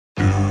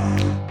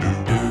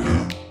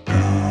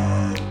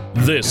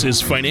This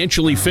is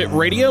Financially Fit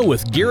Radio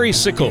with Gary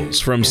Sickles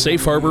from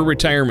Safe Harbor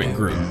Retirement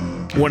Group.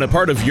 When a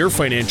part of your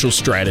financial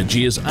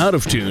strategy is out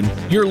of tune,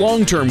 your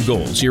long-term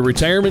goals, your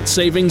retirement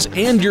savings,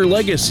 and your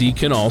legacy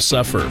can all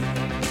suffer.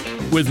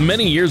 With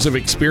many years of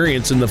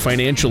experience in the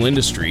financial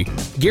industry,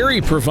 Gary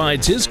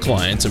provides his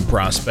clients and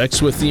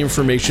prospects with the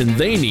information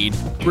they need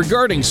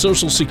regarding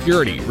Social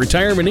Security,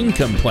 retirement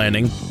income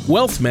planning,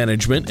 wealth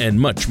management, and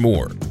much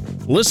more.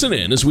 Listen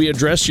in as we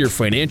address your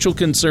financial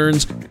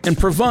concerns and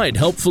provide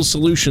helpful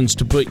solutions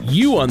to put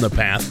you on the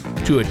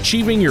path to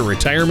achieving your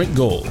retirement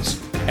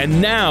goals.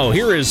 And now,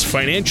 here is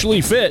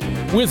Financially Fit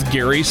with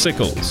Gary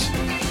Sickles.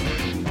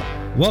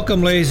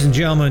 Welcome, ladies and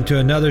gentlemen, to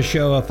another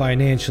show of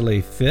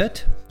Financially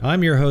Fit.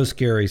 I'm your host,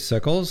 Gary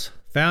Sickles,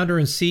 founder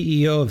and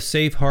CEO of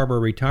Safe Harbor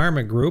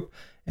Retirement Group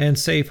and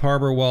Safe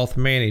Harbor Wealth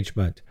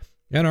Management.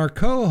 And our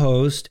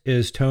co-host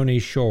is Tony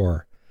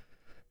Shore.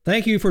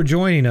 Thank you for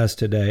joining us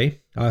today.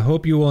 I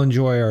hope you will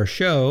enjoy our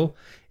show.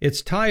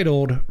 It's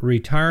titled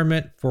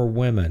Retirement for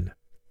Women.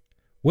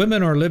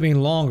 Women are living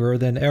longer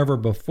than ever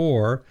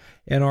before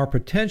and are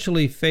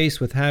potentially faced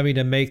with having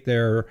to make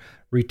their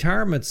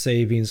retirement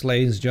savings,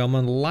 ladies and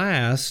gentlemen,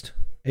 last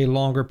a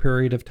longer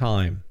period of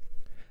time.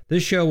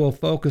 This show will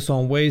focus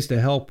on ways to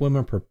help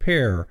women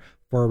prepare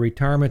for a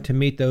retirement to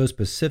meet those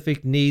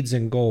specific needs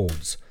and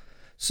goals.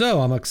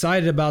 So I'm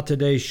excited about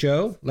today's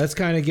show. Let's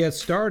kind of get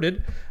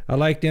started. I'd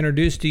like to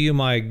introduce to you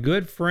my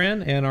good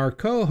friend and our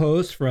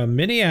co-host from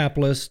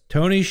Minneapolis,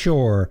 Tony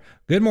Shore.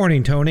 Good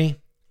morning,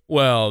 Tony.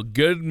 Well,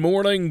 good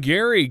morning,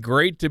 Gary.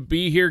 Great to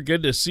be here.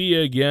 Good to see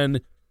you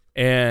again.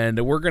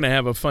 And we're going to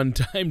have a fun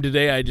time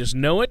today. I just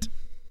know it.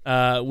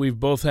 We've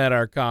both had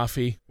our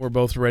coffee. We're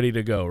both ready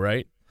to go,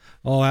 right?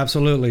 Oh,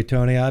 absolutely,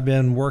 Tony. I've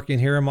been working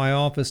here in my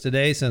office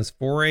today since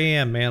 4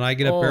 a.m., man. I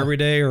get up every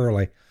day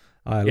early.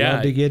 I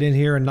love to get in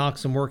here and knock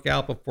some work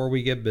out before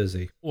we get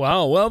busy.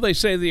 Wow. Well, they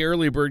say the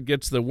early bird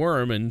gets the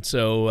worm, and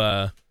so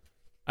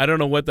I don't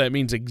know what that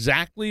means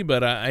exactly,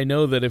 but I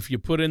know that if you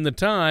put in the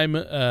time,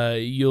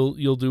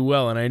 you'll do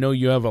well. And I know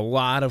you have a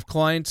lot of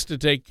clients to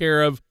take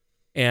care of,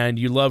 and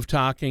you love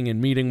talking and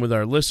meeting with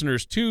our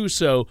listeners too,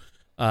 so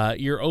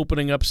you're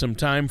opening up some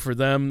time for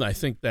them. I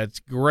think that's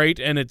great,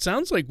 and it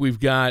sounds like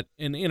we've got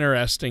an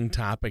interesting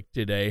topic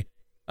today.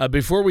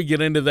 Before we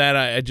get into that,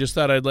 I just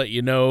thought I'd let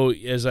you know,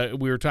 as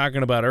we were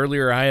talking about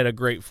earlier, I had a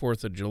great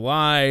 4th of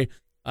July.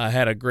 I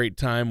had a great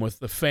time with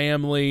the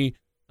family,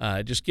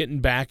 just getting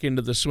back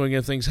into the swing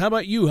of things. How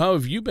about you? How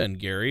have you been,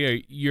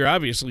 Gary? You're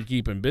obviously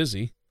keeping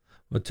busy.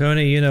 Well,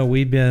 Tony,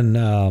 we've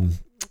been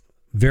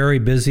very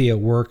busy at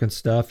work and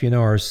stuff.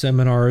 Our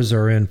seminars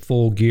are in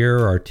full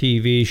gear. Our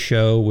TV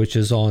show, which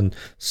is on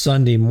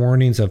Sunday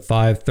mornings at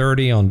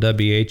 5:30 on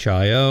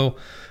WHIO.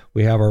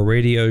 We have our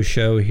radio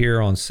show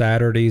here on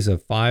Saturdays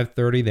at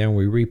 5:30. Then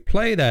we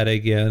replay that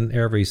again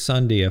every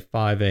Sunday at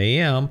 5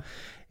 a.m.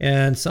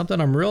 And something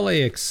I'm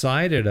really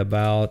excited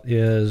about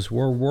is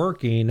we're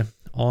working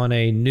on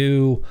a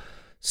new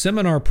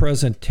seminar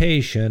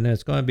presentation.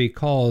 It's going to be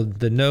called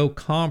the No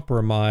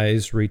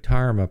Compromise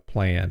Retirement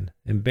Plan.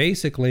 And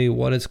basically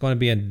what it's going to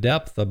be in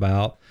depth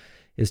about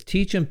is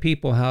teaching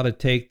people how to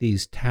take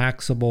these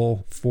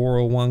taxable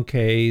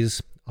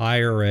 401ks,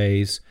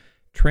 IRAs,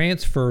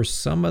 transfer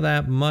some of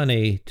that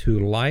money to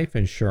life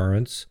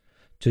insurance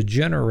to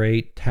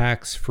generate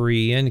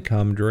tax-free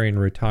income during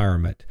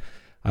retirement.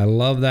 I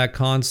love that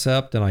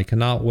concept, and I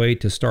cannot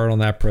wait to start on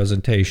that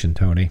presentation,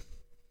 Tony.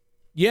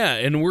 Yeah,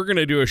 and we're going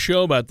to do a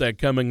show about that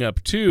coming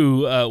up,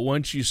 too,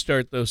 once you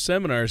start those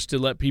seminars, to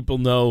let people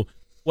know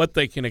what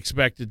they can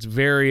expect. It's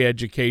very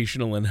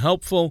educational and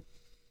helpful,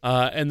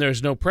 and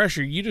there's no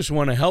pressure. You just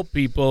want to help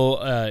people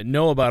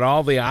know about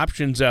all the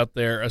options out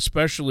there,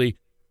 especially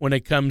when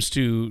it comes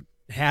to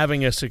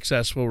having a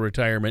successful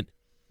retirement,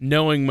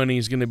 knowing money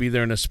is going to be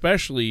there, and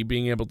especially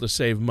being able to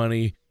save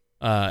money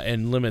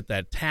and limit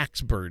that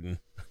tax burden.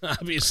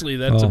 Obviously,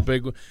 that's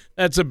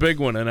a big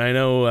one, and I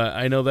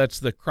know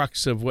that's the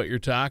crux of what you're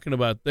talking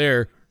about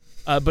there.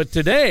 But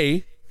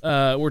today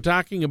we're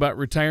talking about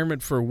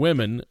retirement for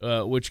women,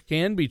 which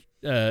can be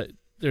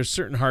there's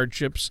certain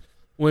hardships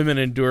women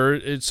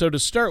endure. So to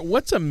start,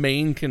 what's a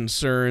main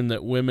concern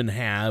that women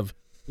have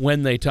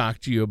when they talk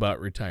to you about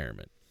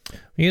retirement?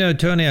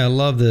 Tony, I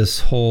love this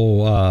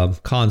whole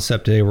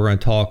concept today we're going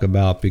to talk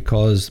about,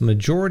 because the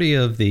majority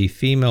of the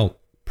female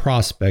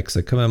prospects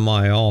that come in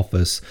my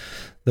office,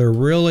 they're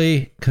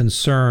really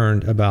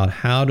concerned about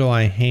how do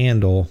I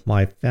handle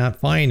my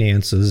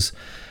finances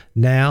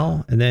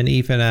now and then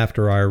even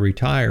after I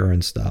retire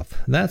and stuff.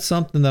 And that's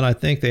something that I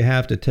think they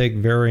have to take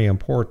very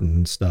important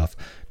and stuff,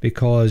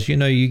 because,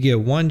 you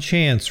get one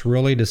chance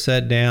really to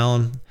sit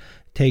down,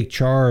 take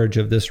charge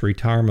of this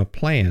retirement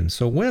plan.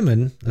 So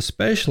women,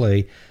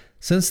 especially,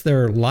 since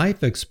their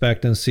life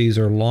expectancies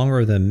are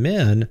longer than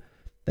men,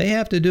 they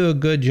have to do a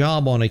good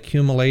job on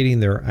accumulating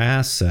their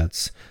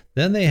assets.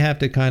 Then they have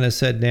to kind of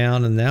sit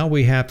down, and now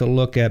we have to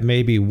look at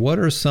maybe what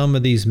are some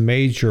of these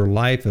major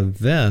life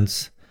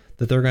events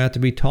that they're going to have to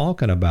be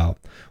talking about.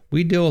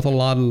 We deal with a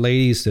lot of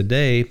ladies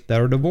today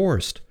that are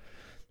divorced.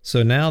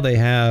 So now they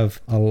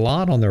have a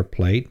lot on their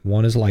plate.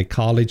 One is like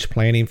college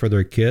planning for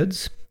their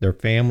kids, their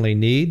family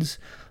needs.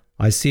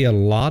 I see a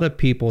lot of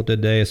people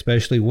today,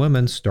 especially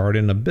women,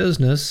 starting a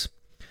business.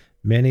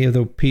 Many of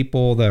the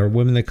people that are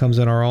women that comes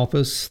in our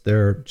office,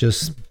 they're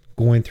just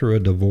going through a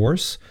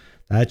divorce.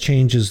 That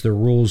changes the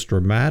rules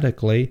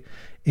dramatically,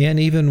 and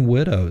even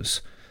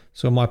widows.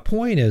 So my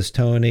point is,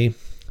 Tony,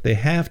 they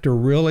have to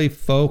really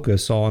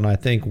focus on, I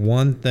think,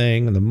 one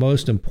thing, and the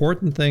most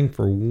important thing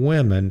for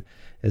women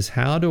is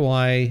how do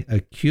I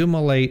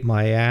accumulate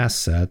my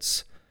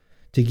assets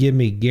to give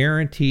me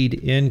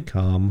guaranteed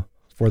income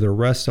for the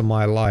rest of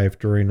my life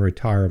during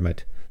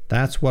retirement.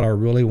 That's what I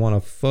really want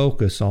to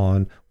focus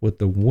on with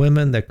the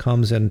women that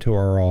comes into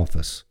our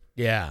office.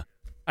 Yeah,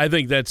 I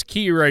think that's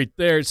key right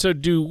there. So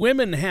do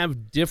women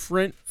have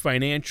different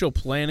financial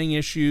planning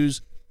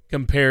issues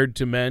compared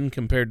to men,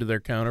 compared to their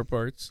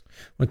counterparts?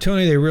 Well,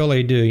 Tony, they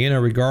really do.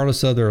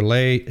 Regardless of their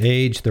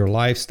age, their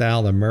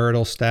lifestyle, their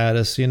marital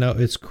status,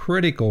 it's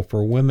critical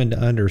for women to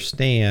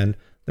understand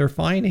their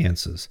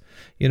finances.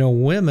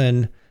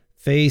 Women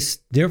face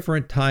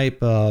different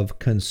type of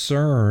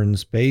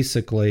concerns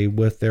basically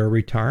with their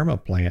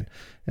retirement plan.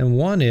 And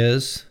one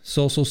is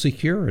Social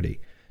Security.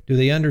 Do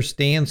they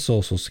understand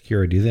Social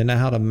Security? Do they know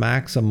how to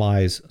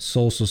maximize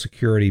Social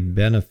Security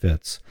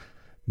benefits?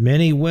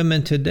 Many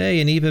women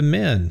today, and even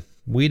men,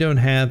 we don't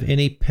have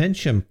any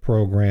pension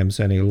programs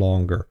any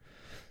longer.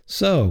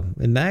 So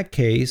in that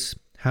case,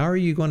 how are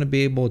you going to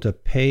be able to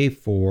pay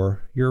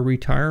for your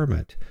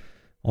retirement?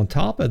 On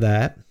top of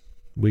that,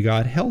 we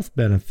got health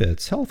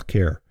benefits, health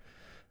care.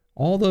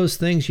 All those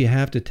things you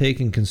have to take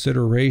in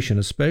consideration,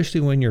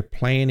 especially when you're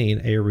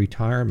planning a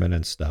retirement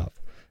and stuff.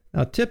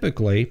 Now,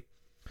 typically,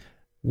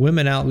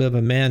 women outlive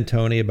a man,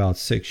 Tony, about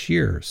 6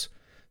 years.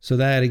 So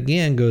that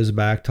again goes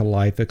back to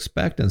life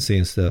expectancy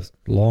and stuff,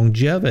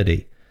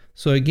 longevity.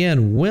 So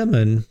again,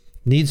 women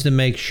needs to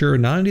make sure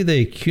not only do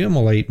they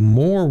accumulate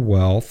more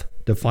wealth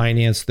to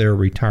finance their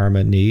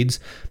retirement needs,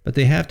 but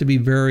they have to be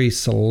very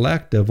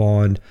selective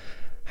on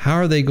how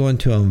are they going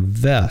to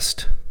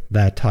invest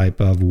that type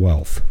of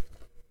wealth.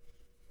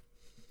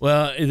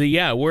 Well,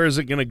 yeah, where is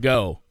it going to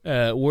go?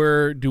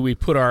 Where do we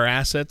put our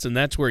assets? And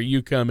that's where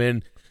you come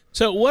in.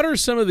 So what are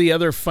some of the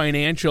other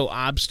financial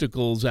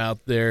obstacles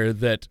out there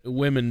that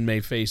women may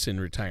face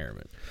in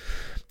retirement?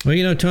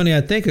 Well, Tony,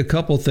 I think a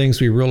couple things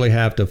we really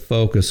have to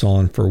focus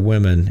on for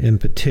women in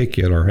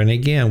particular. And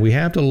again, we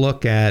have to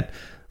look at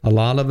a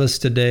lot of us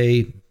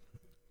today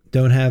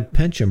don't have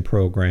pension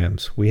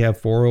programs. We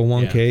have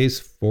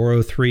 401ks,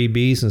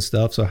 403bs and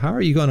stuff. So how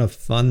are you going to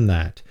fund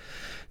that?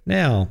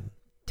 Now,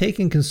 take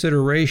in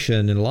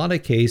consideration, in a lot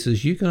of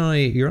cases, you're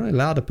only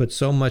allowed to put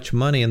so much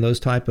money in those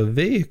type of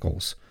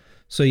vehicles.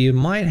 So you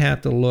might have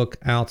to look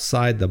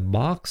outside the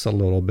box a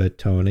little bit,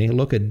 Tony.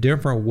 Look at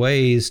different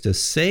ways to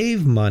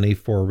save money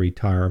for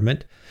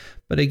retirement.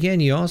 But again,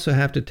 you also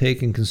have to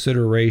take in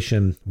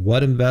consideration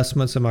what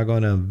investments am I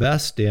going to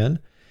invest in?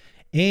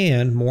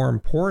 And more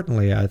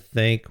importantly, I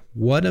think,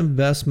 what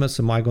investments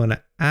am I going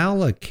to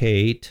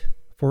allocate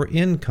for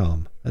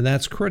income? And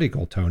that's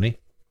critical, Tony.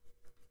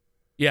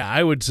 Yeah,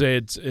 I would say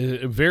it's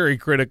very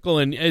critical.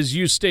 And as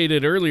you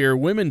stated earlier,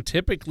 women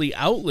typically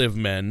outlive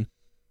men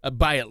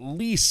by at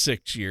least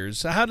 6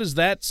 years. How does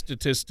that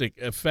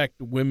statistic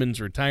affect women's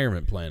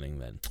retirement planning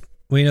then?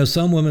 Well,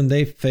 some women,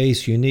 they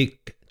face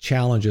unique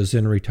challenges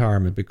in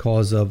retirement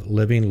because of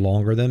living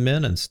longer than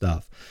men and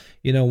stuff.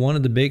 One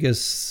of the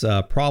biggest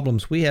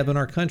problems we have in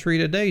our country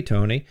today,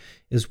 Tony,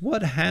 is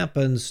what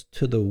happens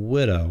to the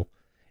widow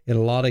in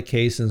a lot of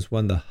cases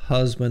when the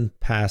husband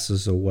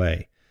passes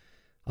away.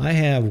 I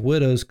have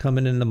widows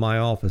coming into my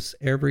office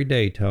every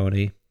day,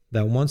 Tony,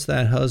 that once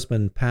that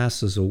husband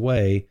passes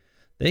away,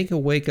 they could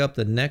wake up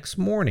the next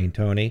morning,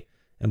 Tony,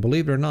 and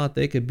believe it or not,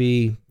 they could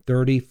be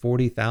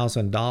 $30,000,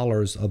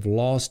 $40,000 of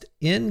lost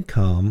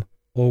income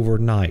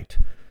overnight.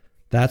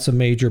 That's a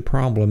major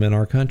problem in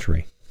our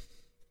country.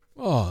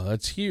 Oh,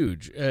 that's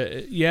huge.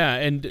 Yeah,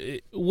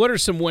 and what are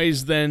some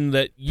ways then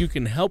that you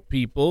can help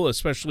people,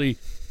 especially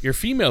your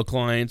female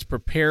clients,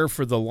 prepare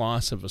for the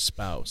loss of a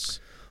spouse?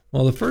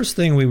 Well, the first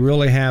thing we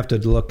really have to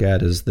look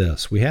at is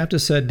this. We have to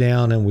sit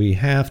down and we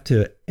have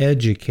to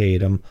educate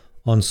them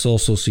on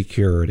Social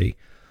Security.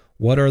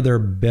 What are their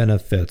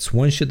benefits?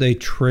 When should they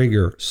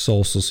trigger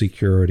Social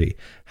Security?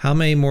 How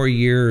many more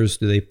years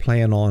do they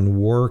plan on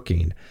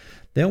working?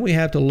 Then we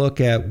have to look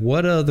at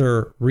what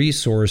other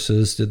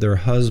resources did their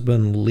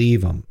husband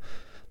leave them,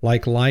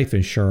 like life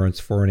insurance,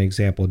 for an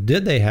example.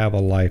 Did they have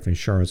a life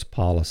insurance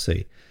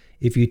policy?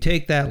 If you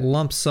take that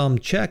lump sum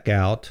check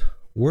out,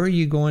 where are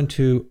you going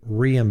to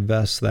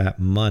reinvest that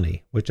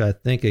money? Which I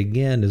think,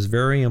 again, is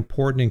very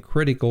important and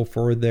critical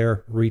for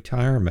their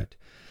retirement.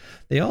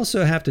 They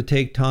also have to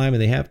take time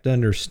and they have to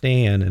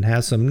understand and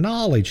have some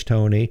knowledge,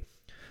 Tony,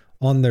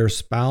 on their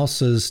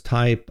spouse's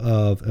type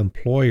of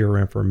employer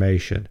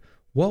information.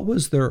 What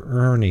was their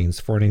earnings,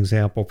 for an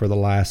example, for the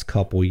last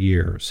couple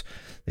years?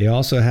 They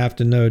also have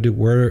to know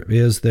where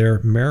is their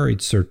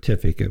marriage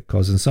certificate,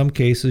 because in some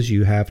cases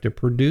you have to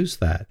produce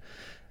that.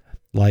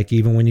 Like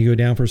even when you go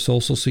down for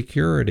Social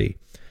Security.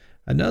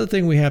 Another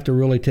thing we have to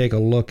really take a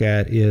look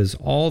at is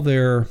all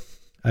their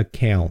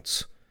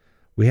accounts.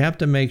 We have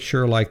to make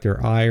sure, like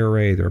their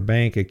IRA, their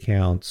bank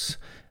accounts,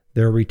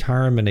 their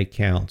retirement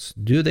accounts,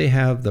 do they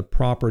have the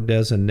proper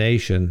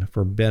designation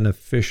for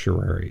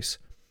beneficiaries?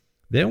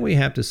 Then we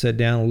have to sit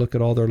down and look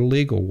at all their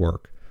legal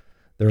work.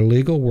 Their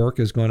legal work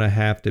is going to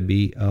have to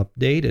be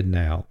updated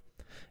now.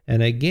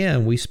 And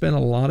again, we spend a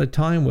lot of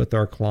time with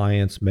our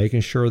clients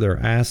making sure their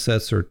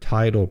assets are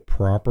titled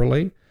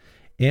properly,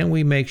 and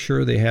we make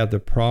sure they have the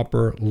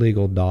proper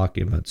legal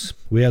documents.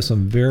 We have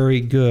some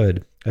very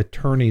good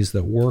attorneys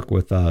that work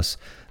with us,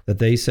 that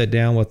they sit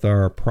down with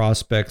our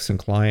prospects and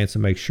clients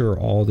and make sure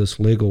all this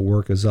legal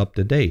work is up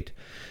to date.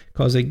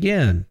 Because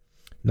again,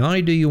 not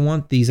only do you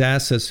want these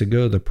assets to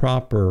go to the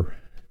proper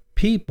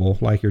people,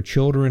 like your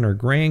children or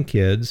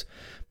grandkids,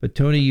 but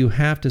Tony, you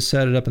have to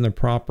set it up in the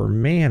proper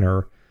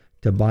manner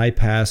to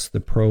bypass the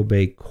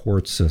probate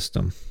court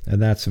system.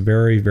 And that's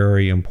very,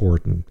 very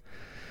important.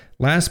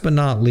 Last but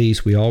not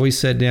least, we always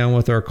sit down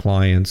with our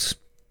clients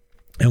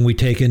and we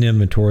take an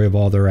inventory of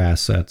all their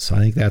assets. I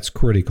think that's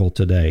critical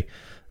today.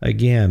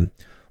 Again,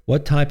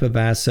 what type of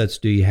assets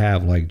do you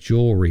have, like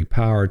jewelry,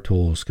 power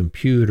tools,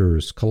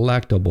 computers,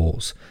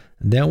 collectibles?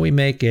 And then we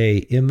make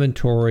a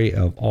inventory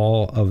of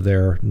all of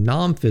their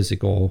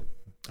non-physical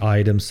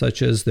items,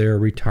 such as their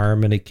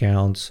retirement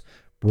accounts,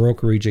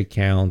 brokerage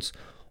accounts.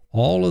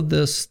 All of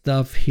this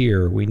stuff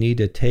here, we need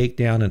to take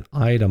down and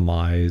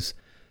itemize.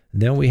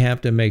 Then we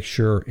have to make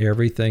sure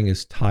everything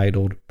is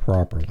titled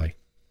properly.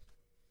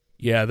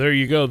 Yeah, there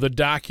you go. The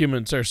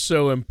documents are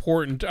so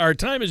important. Our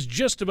time is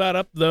just about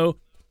up, though,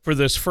 for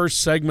this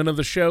first segment of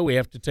the show. We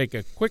have to take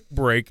a quick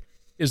break.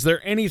 Is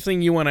there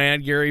anything you want to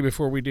add, Gary,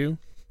 before we do?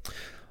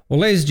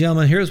 Well, ladies and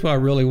gentlemen, here's what I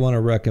really want to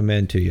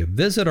recommend to you.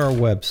 Visit our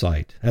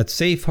website at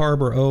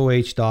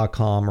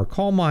safeharboroh.com or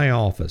call my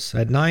office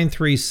at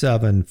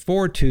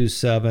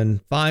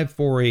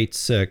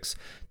 937-427-5486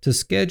 to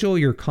schedule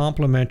your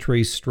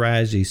complimentary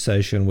strategy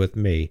session with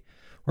me.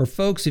 Or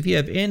folks, if you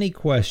have any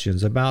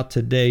questions about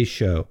today's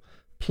show,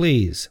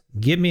 please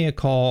give me a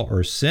call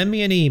or send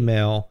me an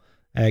email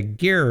at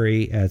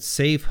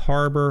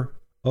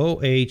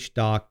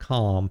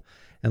gary@safeharboroh.com.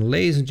 And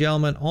ladies and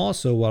gentlemen,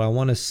 also what I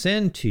want to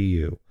send to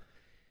you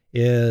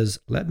is,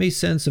 let me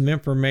send some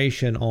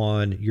information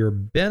on your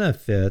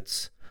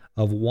benefits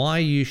of why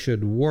you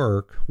should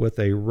work with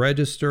a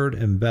registered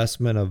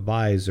investment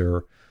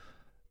advisor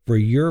for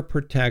your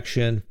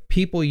protection,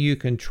 people you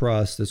can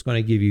trust that's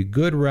going to give you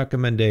good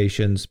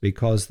recommendations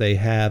because they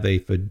have a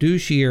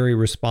fiduciary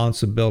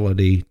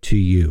responsibility to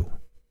you.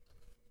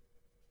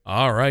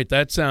 All right,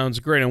 that sounds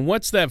great. And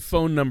what's that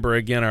phone number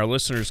again our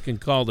listeners can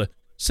call to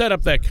set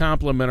up that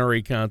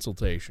complimentary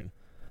consultation?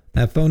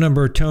 That phone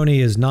number,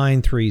 Tony, is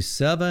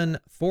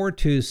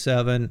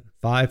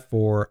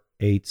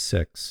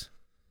 937-427-5486.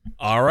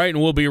 All right,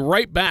 and we'll be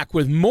right back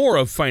with more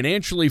of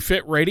Financially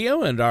Fit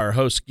Radio and our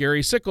host,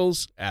 Gary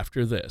Sickles,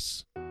 after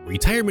this.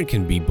 Retirement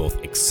can be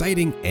both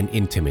exciting and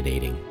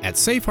intimidating. At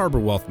Safe Harbor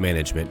Wealth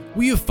Management,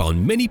 we have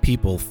found many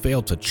people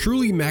fail to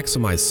truly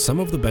maximize some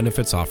of the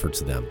benefits offered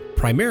to them,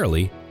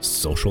 primarily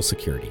Social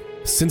Security.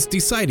 Since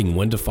deciding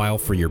when to file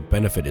for your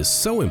benefit is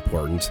so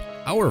important,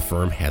 our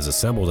firm has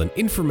assembled an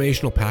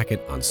informational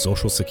packet on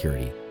Social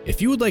Security.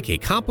 If you would like a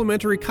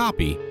complimentary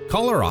copy,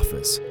 call our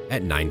office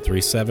at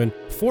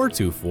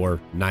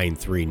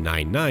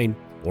 937-424-9399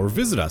 or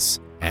visit us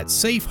at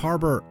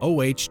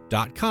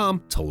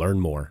safeharboroh.com to learn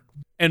more.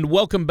 And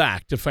welcome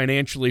back to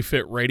Financially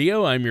Fit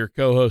Radio. I'm your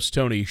co-host,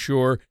 Tony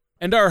Shore,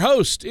 and our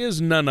host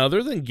is none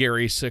other than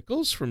Gary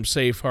Sickles from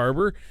Safe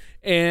Harbor.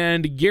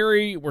 And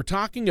Gary, we're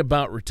talking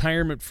about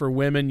retirement for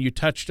women. You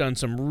touched on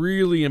some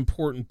really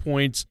important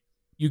points.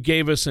 You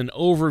gave us an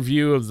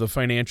overview of the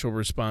financial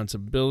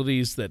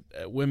responsibilities that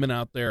women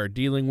out there are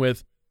dealing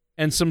with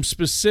and some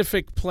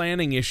specific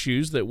planning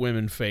issues that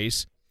women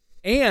face,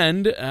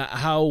 and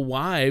how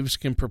wives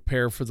can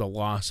prepare for the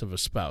loss of a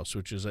spouse,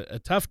 which is a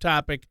tough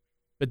topic.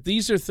 But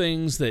these are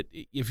things that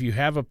if you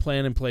have a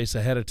plan in place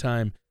ahead of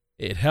time,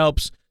 it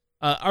helps.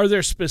 Are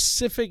there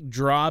specific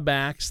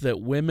drawbacks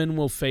that women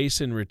will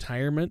face in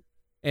retirement?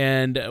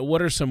 And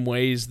what are some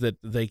ways that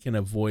they can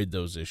avoid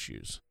those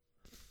issues?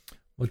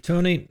 Well,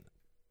 Tony,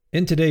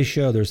 in today's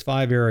show, there's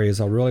 5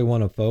 areas I really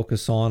want to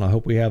focus on. I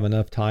hope we have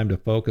enough time to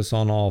focus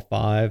on all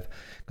 5,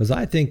 because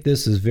I think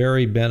this is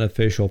very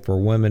beneficial for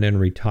women in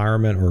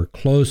retirement or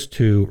close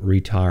to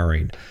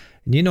retiring.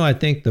 And I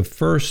think the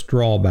first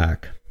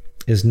drawback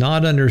is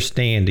not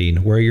understanding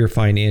where your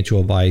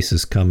financial advice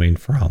is coming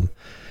from.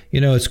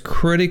 It's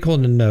critical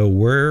to know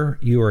where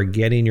you are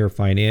getting your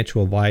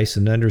financial advice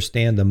and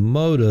understand the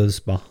motives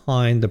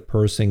behind the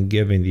person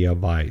giving the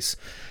advice.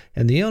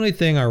 And the only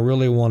thing I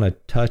really want to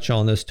touch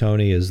on this,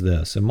 Tony, is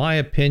this. In my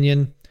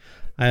opinion,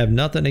 I have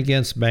nothing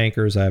against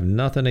bankers. I have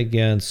nothing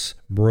against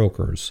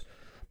brokers.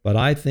 But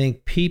I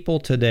think people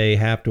today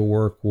have to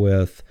work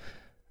with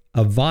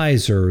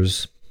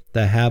advisors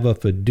that have a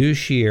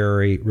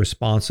fiduciary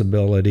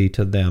responsibility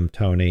to them,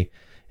 Tony.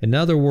 In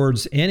other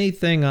words,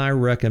 anything I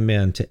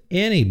recommend to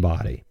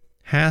anybody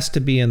has to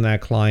be in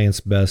that client's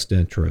best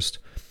interest.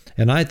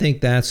 And I think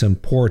that's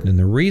important. And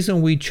the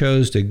reason we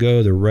chose to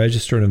go the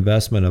registered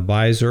investment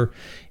advisor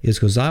is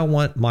because I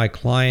want my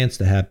clients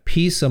to have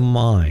peace of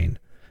mind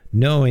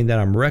knowing that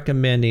I'm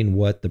recommending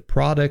what the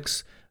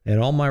products and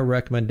all my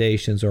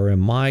recommendations are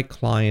in my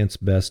client's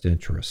best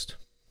interest.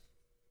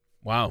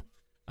 Wow.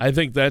 I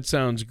think that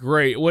sounds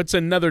great. What's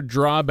another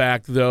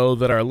drawback, though,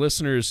 that our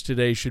listeners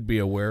today should be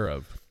aware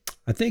of?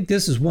 I think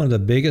this is one of the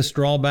biggest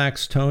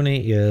drawbacks,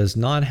 Tony, is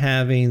not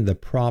having the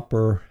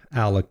proper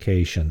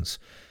allocations.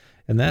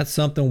 And that's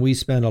something we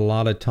spend a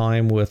lot of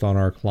time with on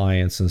our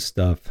clients and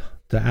stuff,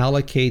 to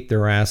allocate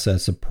their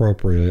assets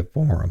appropriately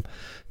for them.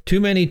 Too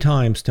many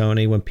times,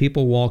 Tony, when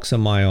people walks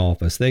in my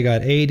office, they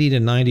got 80 to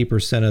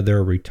 90% of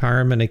their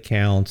retirement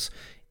accounts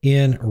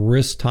in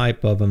risk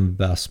type of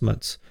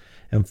investments.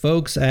 And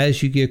folks,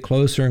 as you get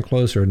closer and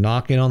closer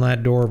knocking on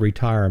that door of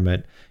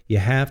retirement, you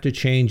have to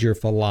change your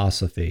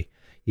philosophy.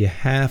 You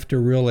have to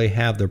really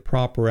have the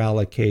proper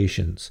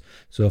allocations.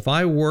 So if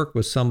I work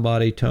with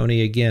somebody,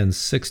 Tony, again,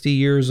 60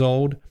 years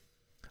old,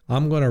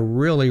 I'm going to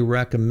really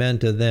recommend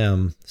to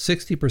them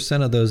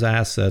 60% of those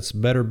assets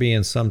better be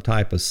in some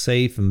type of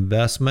safe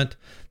investment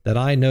that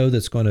I know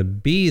that's going to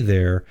be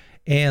there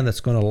and that's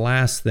going to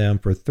last them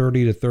for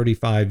 30 to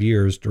 35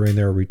 years during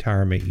their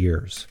retirement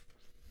years.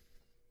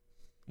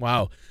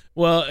 Wow.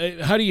 Well,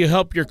 how do you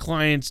help your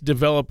clients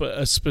develop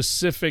a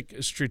specific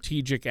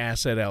strategic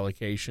asset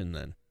allocation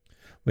then?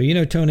 Well, you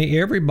know, Tony,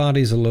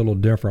 everybody's a little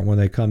different when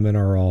they come in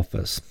our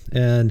office.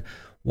 And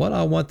what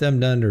I want them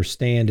to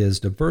understand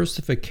is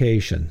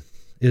diversification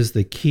is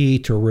the key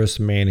to risk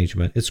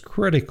management. It's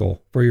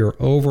critical for your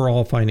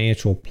overall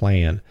financial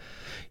plan.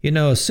 You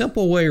know, a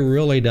simple way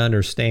really to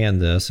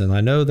understand this, and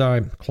I know that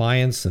our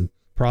clients and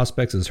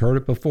prospects has heard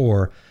it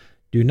before,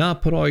 do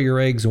not put all your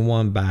eggs in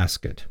one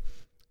basket.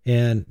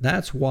 And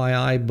that's why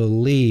I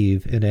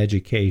believe in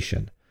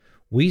education.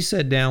 We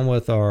sit down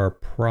with our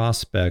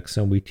prospects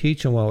and we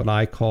teach them what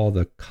I call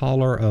the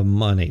color of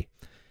money.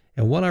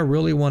 And what I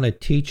really want to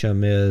teach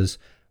them is,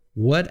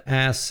 what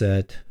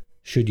asset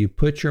should you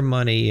put your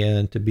money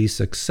in to be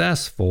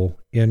successful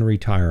in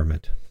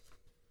retirement?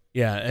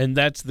 Yeah, and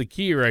that's the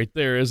key right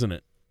there, isn't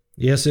it?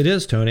 Yes, it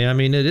is, Tony. I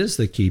mean, it is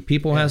the key.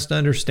 People has to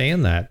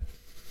understand that.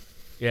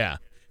 Yeah.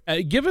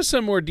 Give us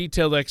a more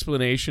detailed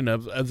explanation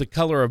of the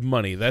color of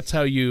money. That's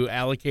how you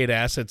allocate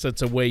assets.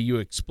 That's a way you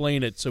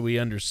explain it so we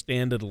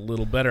understand it a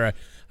little better.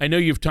 I know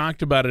you've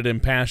talked about it in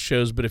past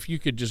shows, but if you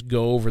could just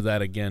go over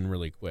that again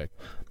really quick.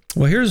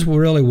 Well, here's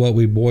really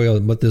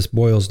what this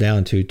boils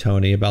down to,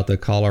 Tony, about the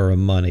color of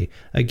money.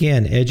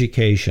 Again,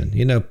 education.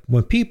 You know,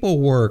 when people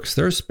works,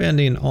 they're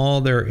spending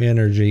all their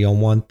energy on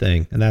one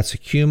thing, and that's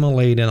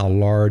accumulating a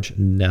large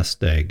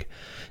nest egg.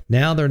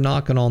 Now they're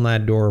knocking on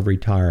that door of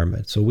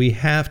retirement. So we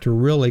have to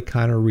really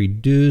kind of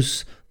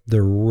reduce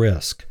the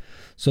risk.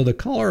 So the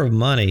color of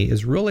money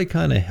is really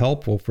kind of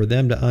helpful for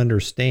them to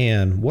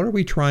understand, what are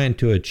we trying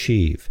to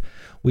achieve?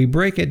 We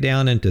break it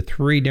down into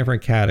 3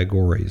 different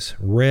categories: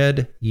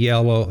 red,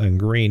 yellow, and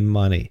green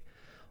money.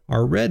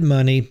 Our red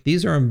money,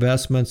 these are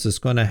investments that's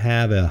going to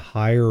have a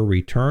higher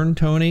return,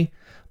 Tony,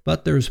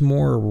 but there's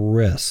more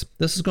risk.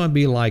 This is going to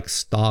be like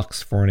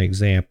stocks, for an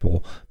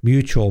example,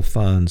 mutual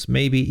funds,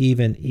 maybe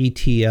even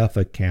ETF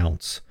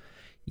accounts.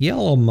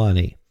 Yellow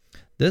money,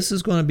 this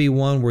is going to be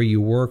one where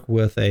you work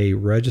with a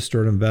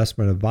registered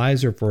investment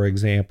advisor, for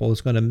example.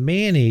 It's going to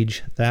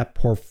manage that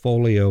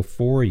portfolio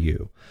for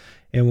you.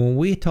 And when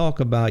we talk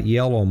about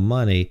yellow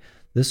money,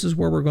 this is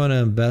where we're going to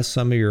invest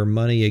some of your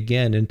money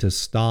again into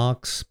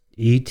stocks,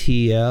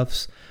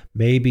 ETFs,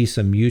 maybe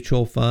some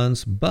mutual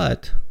funds,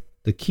 but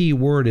the key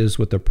word is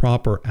with the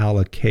proper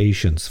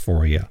allocations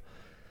for you.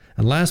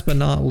 And last but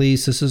not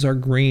least, this is our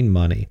green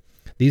money.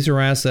 These are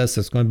assets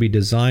that's going to be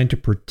designed to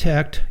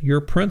protect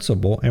your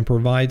principal and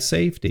provide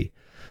safety.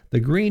 The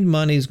green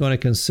money is going to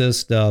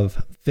consist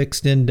of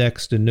fixed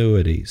indexed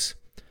annuities,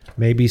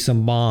 maybe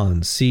some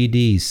bonds,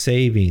 CDs,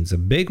 savings, a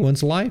big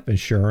one's life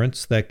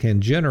insurance that can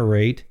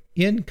generate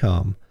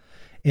income,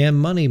 and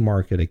money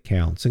market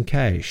accounts and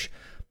cash.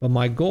 But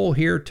my goal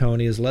here,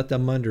 Tony, is let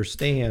them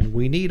understand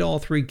we need all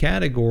 3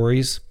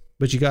 categories,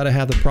 but you got to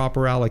have the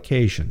proper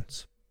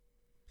allocations.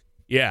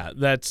 Yeah,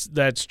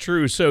 that's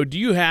true. So do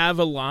you have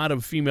a lot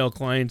of female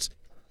clients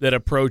that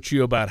approach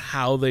you about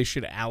how they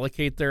should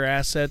allocate their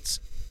assets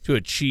to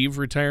achieve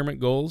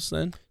retirement goals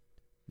then?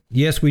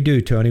 Yes, we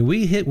do, Tony.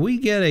 We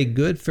get a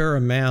good fair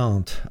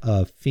amount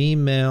of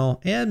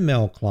female and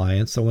male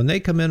clients. So when they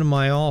come into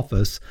my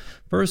office,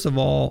 first of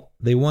all,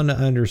 they want to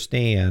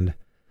understand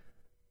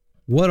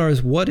what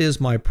is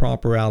my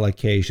proper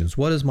allocations?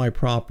 What is my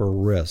proper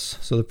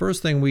risk? So the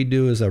first thing we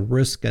do is a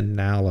risk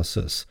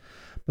analysis.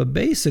 But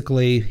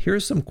basically,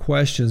 here's some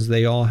questions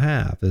they all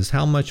have is,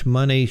 how much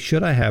money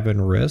should I have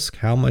in risk?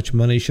 How much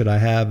money should I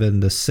have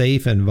in the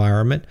safe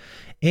environment?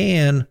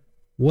 And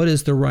what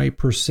is the right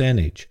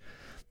percentage?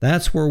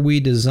 That's where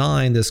we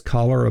design this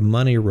color of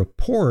money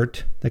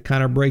report that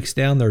kind of breaks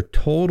down their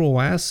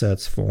total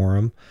assets for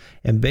them.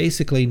 And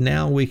basically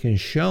now we can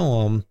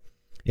show them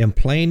in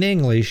plain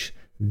English,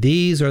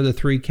 these are the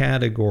three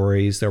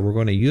categories that we're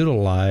going to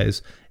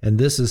utilize, and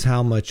this is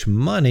how much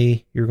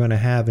money you're going to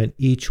have in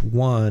each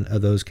one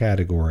of those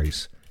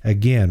categories.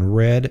 Again,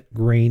 red,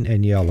 green,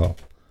 and yellow.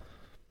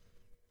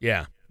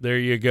 Yeah, there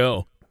you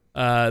go.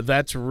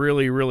 That's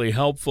really, really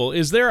helpful.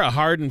 Is there a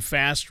hard and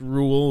fast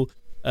rule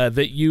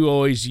that you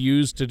always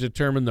use to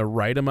determine the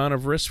right amount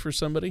of risk for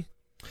somebody?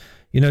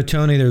 You know,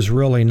 Tony, there's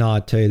really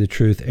not, to tell you the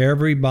truth.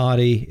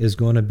 Everybody is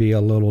going to be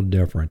a little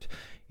different.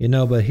 You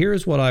know, but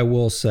here's what I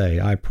will say.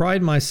 I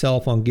pride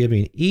myself on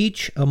giving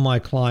each of my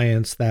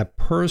clients that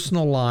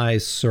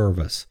personalized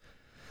service,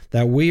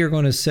 that we are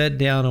going to sit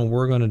down and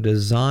we're going to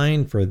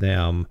design for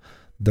them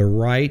the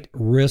right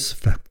risk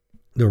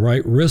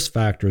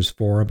factors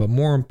for them. But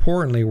more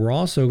importantly, we're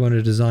also going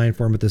to design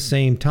for them at the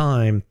same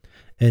time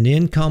an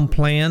income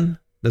plan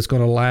that's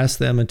going to last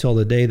them until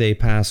the day they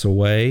pass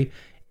away.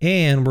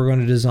 And we're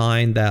going to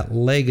design that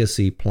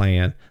legacy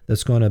plan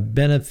that's going to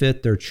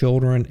benefit their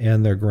children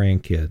and their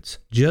grandkids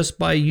just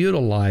by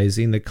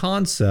utilizing the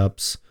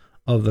concepts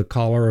of the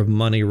Collar of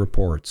Money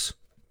reports.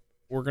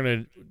 We're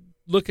going to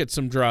look at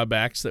some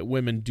drawbacks that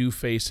women do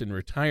face in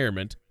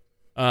retirement.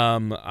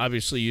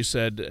 Obviously, you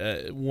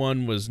said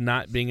one was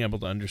not being able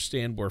to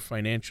understand where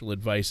financial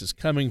advice is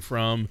coming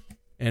from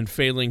and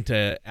failing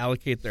to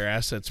allocate their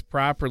assets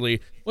properly.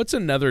 What's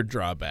another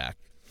drawback?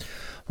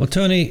 Well,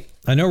 Tony,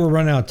 I know we're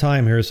running out of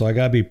time here, so I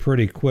got to be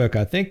pretty quick.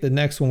 I think the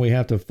next one we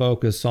have to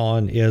focus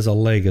on is a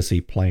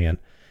legacy plan.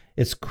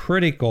 It's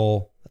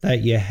critical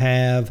that you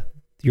have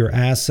your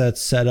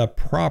assets set up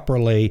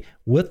properly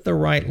with the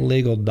right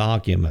legal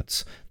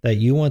documents, that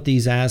you want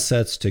these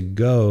assets to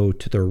go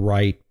to the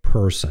right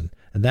person.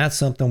 And that's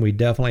something we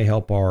definitely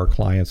help our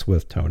clients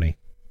with, Tony.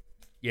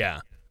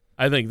 Yeah,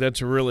 I think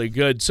that's really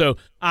good. So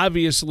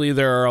obviously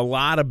there are a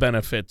lot of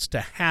benefits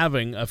to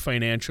having a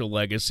financial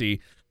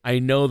legacy. I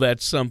know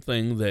that's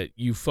something that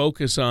you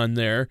focus on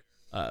there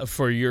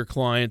for your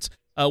clients.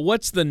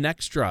 What's the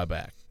next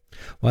drawback?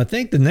 Well, I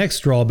think the next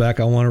drawback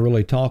I want to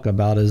really talk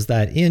about is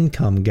that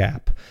income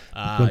gap.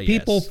 When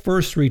people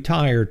first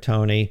retire,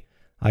 Tony,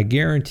 I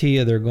guarantee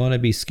you they're going to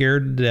be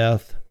scared to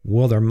death.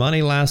 Will their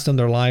money last in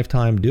their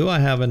lifetime? Do I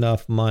have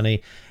enough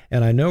money?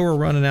 And I know we're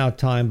running out of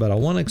time, but I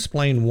want to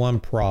explain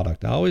one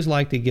product. I always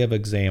like to give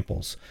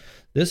examples.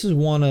 This is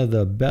one of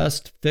the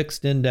best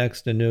fixed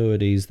indexed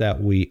annuities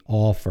that we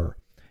offer.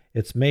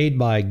 It's made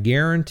by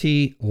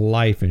Guarantee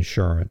Life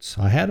Insurance.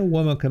 I had a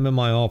woman come in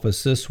my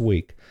office this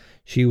week.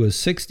 She was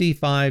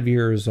 65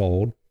 years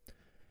old.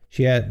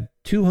 She had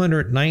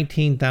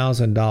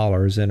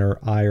 $219,000 in her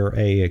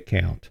IRA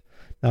account.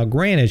 Now,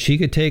 granted, she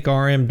could take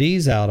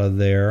RMDs out of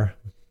there,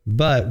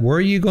 but where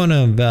are you going to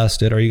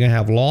invest it? Are you going to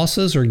have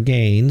losses or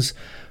gains?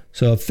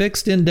 So a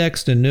fixed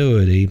indexed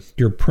annuity,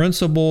 your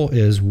principal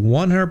is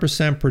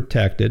 100%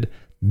 protected.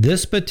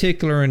 This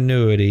particular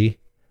annuity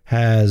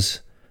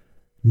has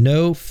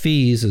no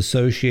fees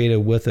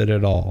associated with it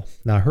at all.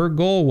 Now, her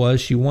goal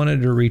was she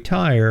wanted to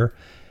retire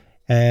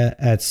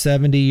at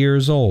 70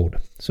 years old.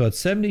 So at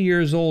 70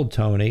 years old,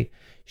 Tony,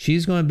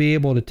 she's going to be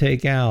able to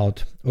take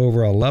out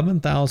over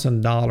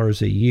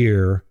 $11,000 a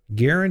year,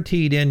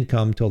 guaranteed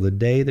income till the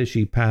day that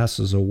she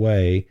passes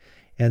away.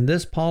 And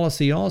this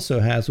policy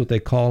also has what they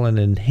call an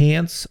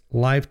enhanced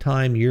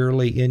lifetime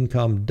yearly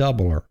income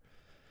doubler,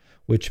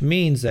 which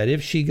means that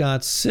if she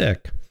got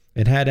sick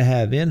and had to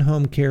have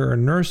in-home care or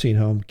nursing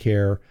home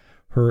care,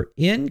 her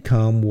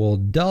income will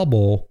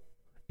double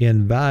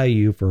in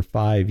value for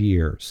 5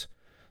 years.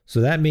 So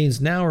that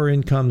means now her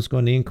income is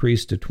going to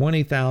increase to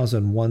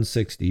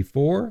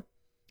 $20,164.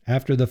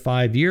 After the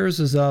 5 years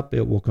is up,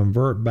 it will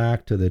convert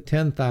back to the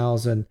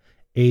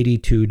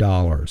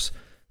 $10,082.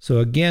 So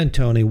again,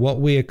 Tony, what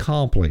we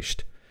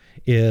accomplished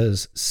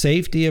is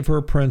safety of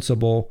her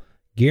principal,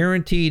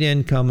 guaranteed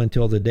income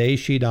until the day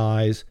she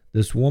dies.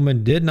 This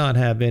woman did not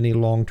have any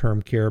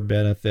long-term care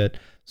benefit.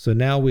 So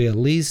now we at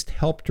least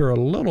helped her a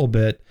little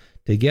bit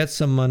to get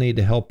some money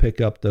to help pick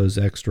up those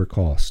extra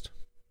costs.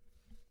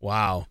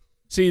 Wow.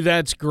 See,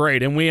 that's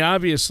great. And we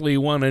obviously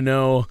want to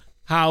know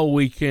how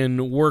we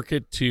can work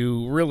it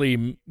to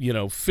really,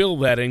 fill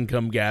that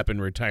income gap in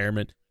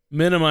retirement,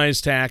 minimize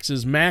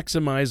taxes,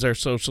 maximize our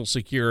Social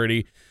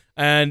Security.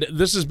 And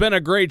this has been a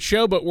great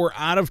show, but we're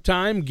out of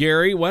time.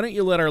 Gary, why don't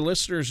you let our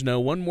listeners know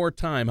one more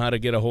time how to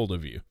get a hold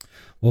of you?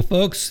 Well,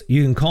 folks,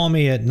 you can call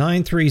me at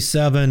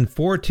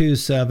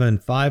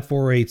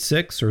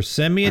 937-427-5486 or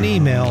send me an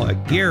email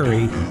at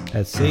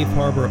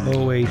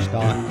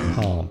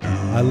gary@safeharboroh.com.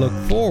 I look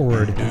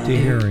forward to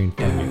hearing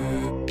from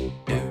you.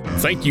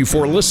 Thank you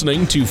for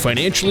listening to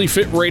Financially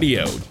Fit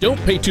Radio.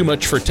 Don't pay too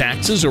much for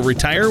taxes or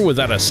retire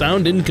without a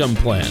sound income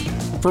plan.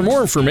 For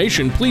more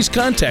information, please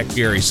contact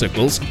Gary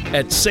Sickles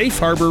at Safe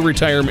Harbor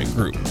Retirement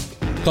Group.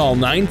 Call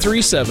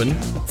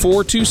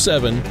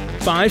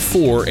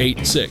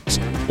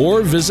 937-427-5486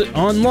 or visit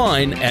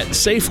online at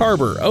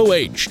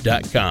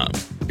safeharboroh.com.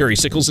 Harry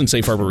Sickles and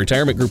Safe Harbor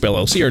Retirement Group,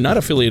 LLC are not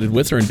affiliated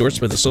with or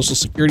endorsed by the Social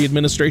Security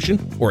Administration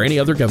or any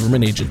other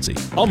government agency.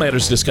 All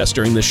matters discussed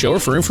during this show are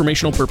for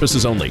informational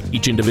purposes only.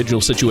 Each individual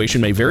situation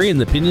may vary, and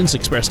the opinions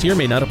expressed here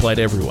may not apply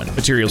to everyone.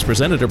 Materials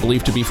presented are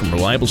believed to be from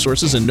reliable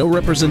sources, and no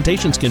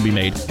representations can be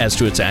made as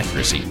to its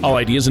accuracy. All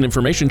ideas and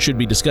information should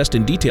be discussed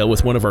in detail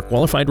with one of our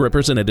qualified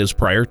representatives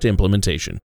prior to implementation.